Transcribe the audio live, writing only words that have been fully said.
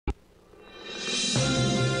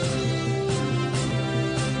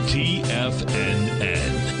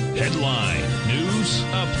TFNN. Headline News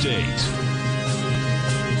Update.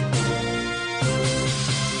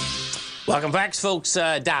 Welcome back, folks.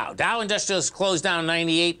 Dow Industrials closed down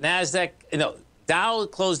 98. Dow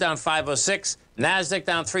closed down 506. NASDAQ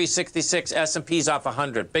down 366. S&P's off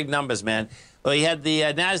 100. Big numbers, man. Well, you had the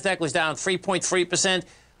NASDAQ was down 3.3%.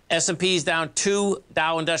 S&P's down 2.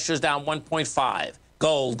 Dow Industrials down 1.5.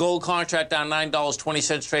 Gold contract down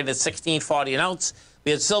 $9.20, traded at $16.40 an ounce. We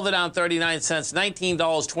had silver down 39 cents,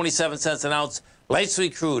 $19.27 an ounce. Light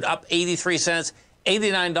sweet crude up 83 cents,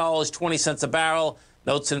 $89.20 a barrel.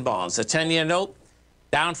 Notes and bonds. The 10-year note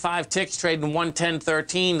down 5 ticks, trading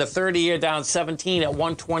 110.13. The 30-year down 17 at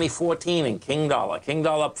 120.14. And King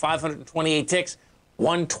Dollar up 528 ticks,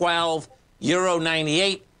 112. Euro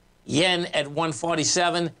 98. Yen at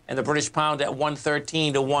 147. And the British pound at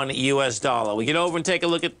 113 to 1 U.S. dollar. We get over and take a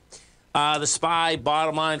look at the SPY.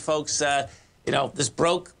 Bottom line, folks, this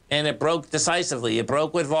broke, and it broke decisively. It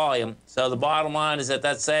broke with volume. So the bottom line is that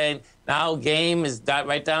that's saying now game is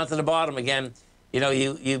right down to the bottom again.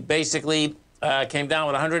 You basically came down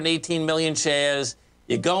with 118 million shares.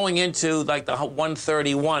 You're going into like the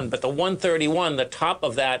 131, but the 131, the top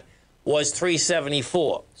of that was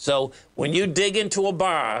 374. So when you dig into a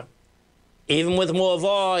bar, even with more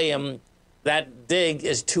volume, that dig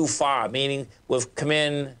is too far, meaning we've come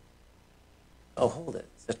in. Oh, hold it.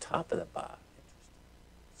 It's the top of the bar.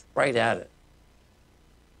 It's right at it.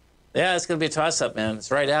 Yeah, it's going to be a toss-up, man.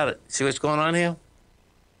 It's right at it. See what's going on here?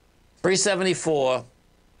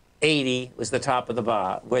 374.80 was the top of the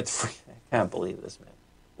bar. I can't believe this, man.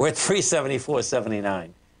 We're at 374.79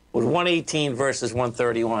 with 118 versus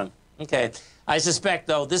 131. Okay. I suspect,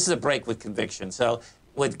 though, this is a break with conviction. So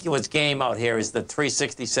what's game out here is the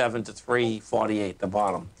 367 to 348, the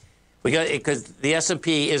bottom. We got because the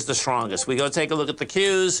S&P is the strongest. We go take a look at the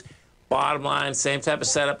Qs. Bottom line, same type of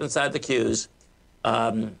setup inside the Qs.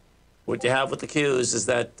 What you have with the Qs is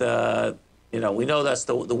that we know that's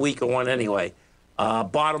the weaker one anyway.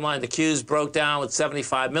 Bottom line, the Qs broke down with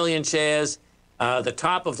 75 million shares. The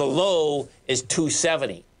top of the low is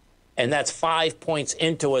 270, and that's 5 points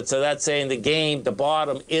into it. So that's saying the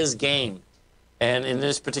bottom is game. And in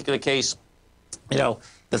this particular case, the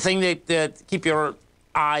thing that keep your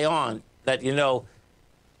eye on that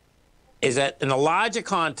is that in the larger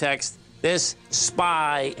context, this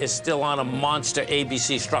SPY is still on a monster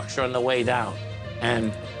ABC structure on the way down.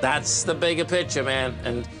 And that's the bigger picture, man.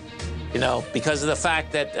 And, because of the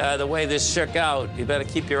fact that the way this shook out, you better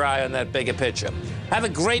keep your eye on that bigger picture. Have a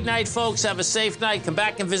great night, folks. Have a safe night. Come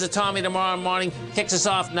back and visit Tommy tomorrow morning. Kicks us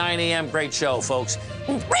off 9 a.m. Great show, folks.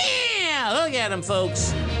 Look at him,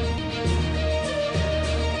 folks.